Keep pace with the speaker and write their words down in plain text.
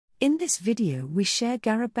In this video we share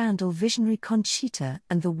Garabandal Visionary Conchita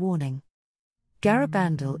and the warning.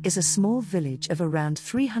 Garabandal is a small village of around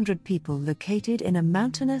 300 people located in a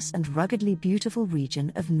mountainous and ruggedly beautiful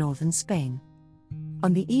region of northern Spain.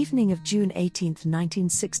 On the evening of June 18,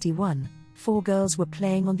 1961, 4 girls were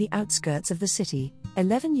playing on the outskirts of the city,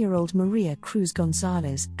 11-year-old Maria Cruz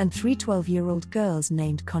Gonzalez and 3 12-year-old girls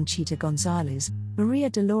named Conchita Gonzalez,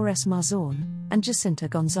 Maria Dolores Mazon, and Jacinta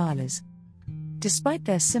Gonzalez. Despite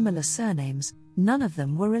their similar surnames, none of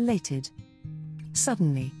them were related.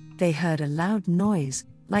 Suddenly, they heard a loud noise,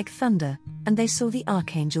 like thunder, and they saw the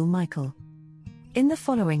Archangel Michael. In the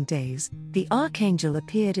following days, the Archangel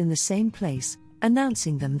appeared in the same place,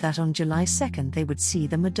 announcing them that on July 2 they would see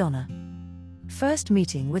the Madonna. First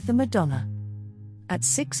meeting with the Madonna. At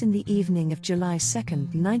 6 in the evening of July 2,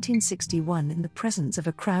 1961, in the presence of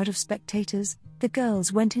a crowd of spectators, the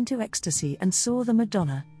girls went into ecstasy and saw the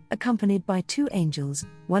Madonna, accompanied by 2 angels,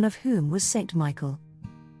 one of whom was Saint Michael.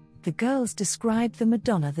 The girls described the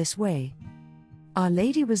Madonna this way. Our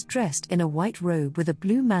Lady was dressed in a white robe with a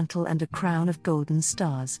blue mantle and a crown of golden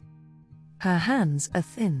stars. Her hands are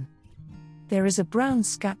thin. There is a brown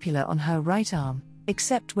scapula on her right arm,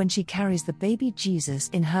 except when she carries the baby Jesus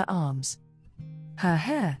in her arms. Her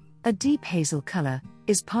hair, a deep hazel color,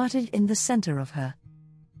 is parted in the center of her.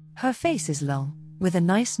 Her face is long, with a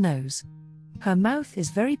nice nose. Her mouth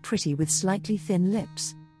is very pretty with slightly thin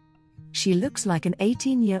lips. She looks like an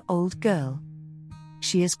 18-year-old girl.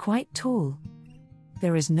 She is quite tall.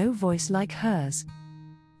 There is no voice like hers.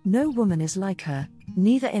 No woman is like her,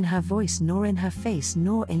 neither in her voice nor in her face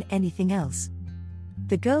nor in anything else.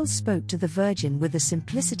 The girls spoke to the Virgin with the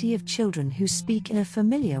simplicity of children who speak in a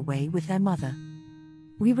familiar way with their mother.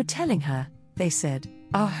 We were telling her, they said,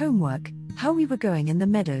 our homework, how we were going in the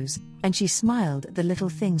meadows, and she smiled at the little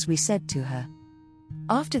things we said to her.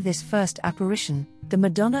 After this first apparition, the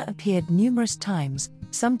Madonna appeared numerous times,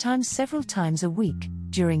 sometimes several times a week,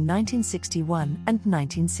 during 1961 and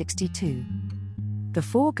 1962. The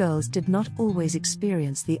 4 girls did not always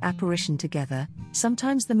experience the apparition together.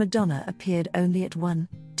 Sometimes the Madonna appeared only at 1,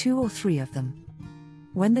 2 or 3 of them.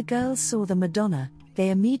 When the girls saw the Madonna, they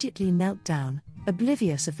immediately knelt down,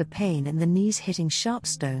 oblivious of the pain in the knees hitting sharp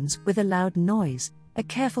stones with a loud noise. A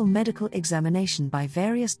careful medical examination by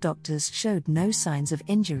various doctors showed no signs of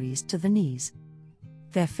injuries to the knees.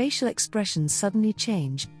 Their facial expressions suddenly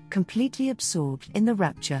change, completely absorbed in the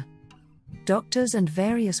rapture. Doctors and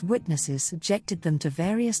various witnesses subjected them to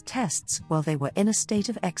various tests while they were in a state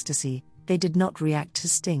of ecstasy. They did not react to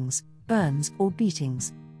stings, burns, or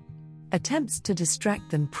beatings. Attempts to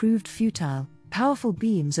distract them proved futile. Powerful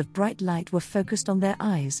beams of bright light were focused on their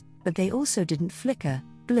eyes, but they also didn't flicker,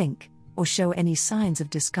 blink, or show any signs of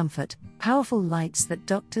discomfort. Powerful lights that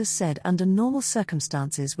doctors said under normal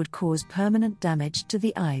circumstances would cause permanent damage to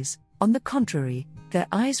the eyes. On the contrary, their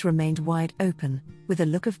eyes remained wide open, with a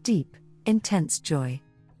look of deep, intense joy.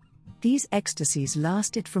 These ecstasies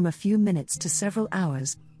lasted from a few minutes to several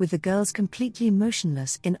hours, with the girls completely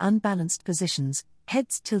motionless in unbalanced positions,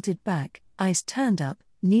 heads tilted back, eyes turned up,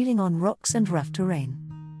 kneeling on rocks and rough terrain.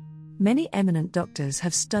 Many eminent doctors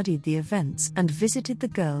have studied the events and visited the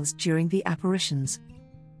girls during the apparitions.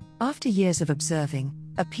 After years of observing,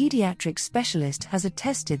 a pediatric specialist has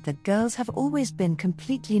attested that girls have always been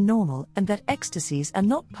completely normal and that ecstasies are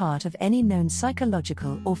not part of any known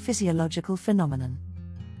psychological or physiological phenomenon.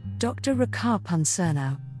 Dr. Ricard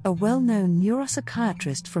Puncernau, a well-known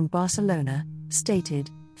neuropsychiatrist from Barcelona, stated,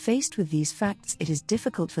 faced with these facts, it is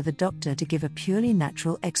difficult for the doctor to give a purely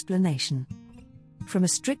natural explanation. From a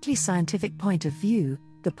strictly scientific point of view,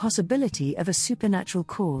 the possibility of a supernatural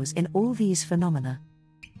cause in all these phenomena.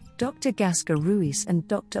 Dr. Gasca Ruiz and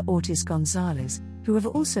Dr. Ortiz Gonzalez, who have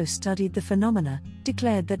also studied the phenomena,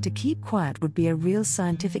 declared that to keep quiet would be a real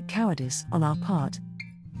scientific cowardice on our part.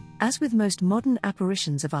 As with most modern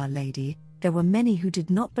apparitions of Our Lady, there were many who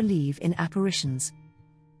did not believe in apparitions.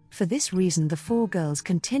 For this reason the 4 girls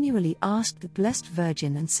continually asked the Blessed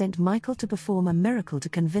Virgin and Saint Michael to perform a miracle to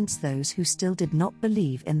convince those who still did not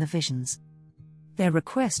believe in the visions. Their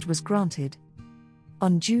request was granted.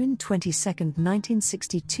 On June 22,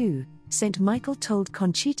 1962, Saint Michael told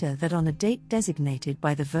Conchita that on a date designated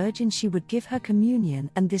by the Virgin she would give her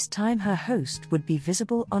communion, and this time her host would be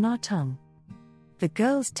visible on our tongue. The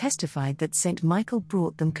girls testified that Saint Michael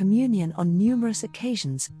brought them communion on numerous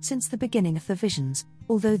occasions since the beginning of the visions,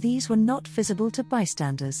 although these were not visible to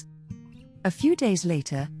bystanders. A few days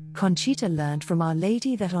later, Conchita learned from Our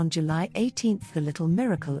Lady that on July 18 the little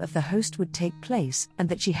miracle of the host would take place and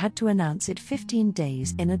that she had to announce it 15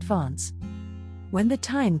 days in advance. When the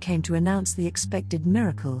time came to announce the expected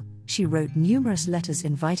miracle, she wrote numerous letters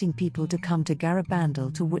inviting people to come to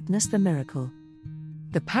Garabandal to witness the miracle.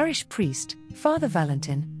 The parish priest, Father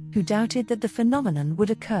Valentin, who doubted that the phenomenon would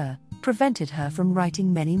occur, prevented her from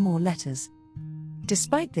writing many more letters.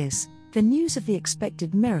 Despite this, the news of the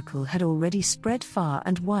expected miracle had already spread far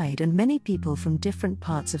and wide, and many people from different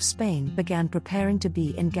parts of Spain began preparing to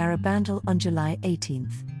be in Garabandal on July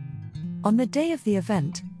 18th. On the day of the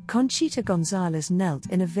event, Conchita Gonzalez knelt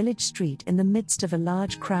in a village street in the midst of a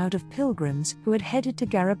large crowd of pilgrims who had headed to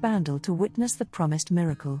Garabandal to witness the promised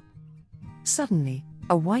miracle. Suddenly,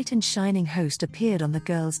 a white and shining host appeared on the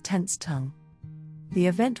girl's tense tongue. The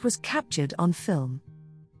event was captured on film.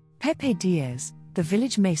 Pepe Diaz, the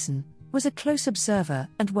village mason, was a close observer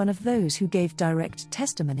and one of those who gave direct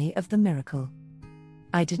testimony of the miracle.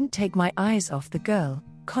 "I didn't take my eyes off the girl,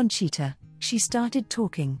 Conchita. She started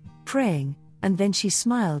talking, praying, and then she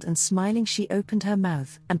smiled, and smiling she opened her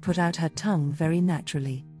mouth and put out her tongue very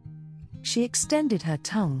naturally. She extended her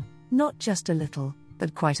tongue, not just a little,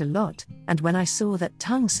 but quite a lot, and when I saw that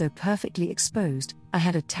tongue so perfectly exposed, I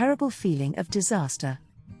had a terrible feeling of disaster.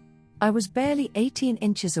 I was barely 18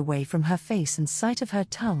 inches away from her face, and sight of her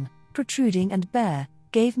tongue, protruding and bare,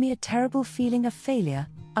 gave me a terrible feeling of failure,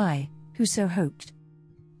 I, who so hoped."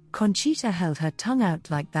 Conchita held her tongue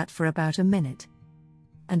out like that for about a minute.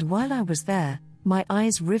 "And while I was there, my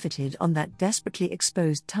eyes riveted on that desperately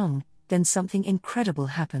exposed tongue, then something incredible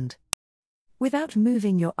happened. Without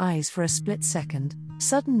moving your eyes for a split second,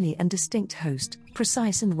 suddenly and distinct host,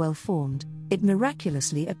 precise and well-formed, it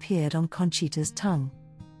miraculously appeared on Conchita's tongue.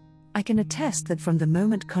 I can attest that from the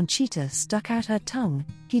moment Conchita stuck out her tongue,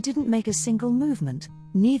 he didn't make a single movement,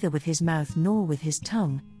 neither with his mouth nor with his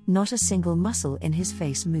tongue, not a single muscle in his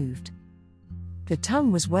face moved. The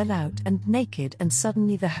tongue was well out and naked, and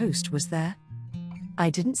suddenly the host was there. I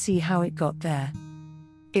didn't see how it got there.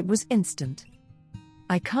 It was instant.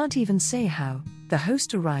 I can't even say how, the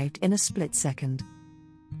host arrived in a split second.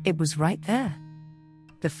 It was right there."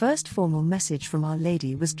 The first formal message from Our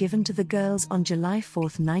Lady was given to the girls on July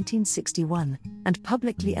 4, 1961, and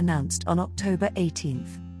publicly announced on October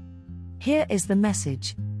 18th. Here is the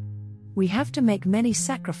message. "We have to make many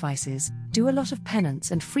sacrifices, do a lot of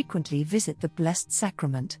penance, and frequently visit the Blessed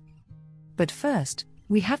Sacrament. But first,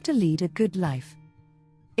 we have to lead a good life.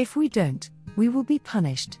 If we don't, we will be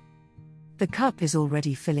punished. The cup is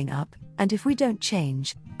already filling up, and if we don't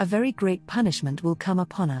change, a very great punishment will come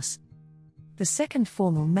upon us." The second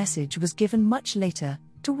formal message was given much later,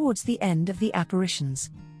 towards the end of the apparitions.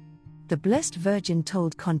 The Blessed Virgin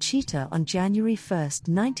told Conchita on January 1,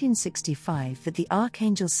 1965 that the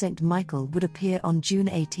Archangel Saint Michael would appear on June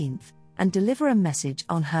 18th, and deliver a message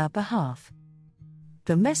on her behalf.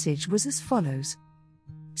 The message was as follows.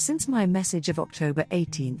 "Since my message of October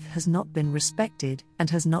 18th has not been respected and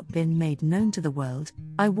has not been made known to the world,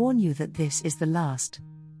 I warn you that this is the last.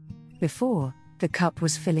 Before, the cup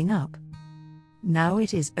was filling up. Now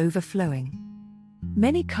it is overflowing.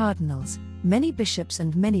 Many cardinals, many bishops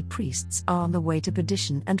and many priests are on the way to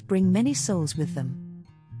perdition and bring many souls with them.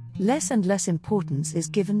 Less and less importance is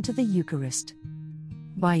given to the Eucharist.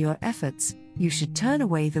 By your efforts, you should turn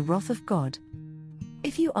away the wrath of God.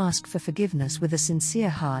 If you ask for forgiveness with a sincere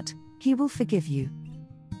heart, He will forgive you.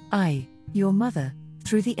 I, your mother,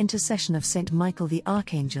 through the intercession of Saint Michael the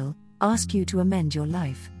Archangel, ask you to amend your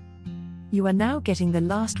life. You are now getting the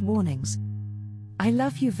last warnings. I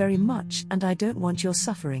love you very much and I don't want your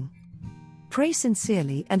suffering. Pray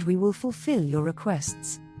sincerely and we will fulfill your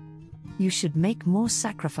requests. You should make more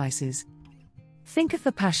sacrifices. Think of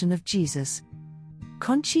the Passion of Jesus."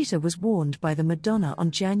 Conchita was warned by the Madonna on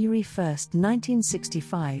January 1,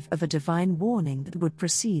 1965 of a divine warning that would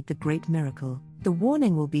precede the great miracle. The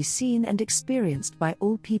warning will be seen and experienced by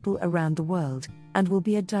all people around the world, and will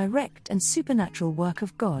be a direct and supernatural work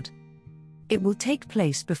of God. It will take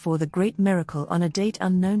place before the great miracle on a date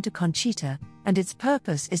unknown to Conchita, and its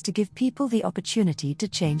purpose is to give people the opportunity to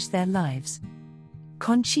change their lives.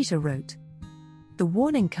 Conchita wrote, "The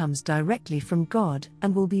warning comes directly from God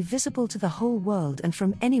and will be visible to the whole world and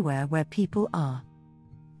from anywhere where people are.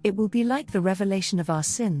 It will be like the revelation of our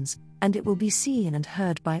sins, and it will be seen and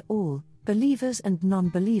heard by all, believers and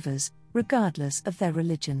non-believers, regardless of their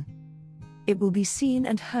religion. It will be seen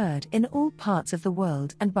and heard in all parts of the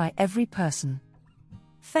world and by every person.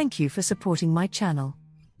 Thank you for supporting my channel.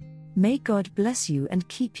 May God bless you and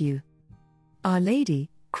keep you. Our Lady,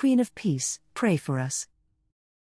 Queen of Peace, pray for us."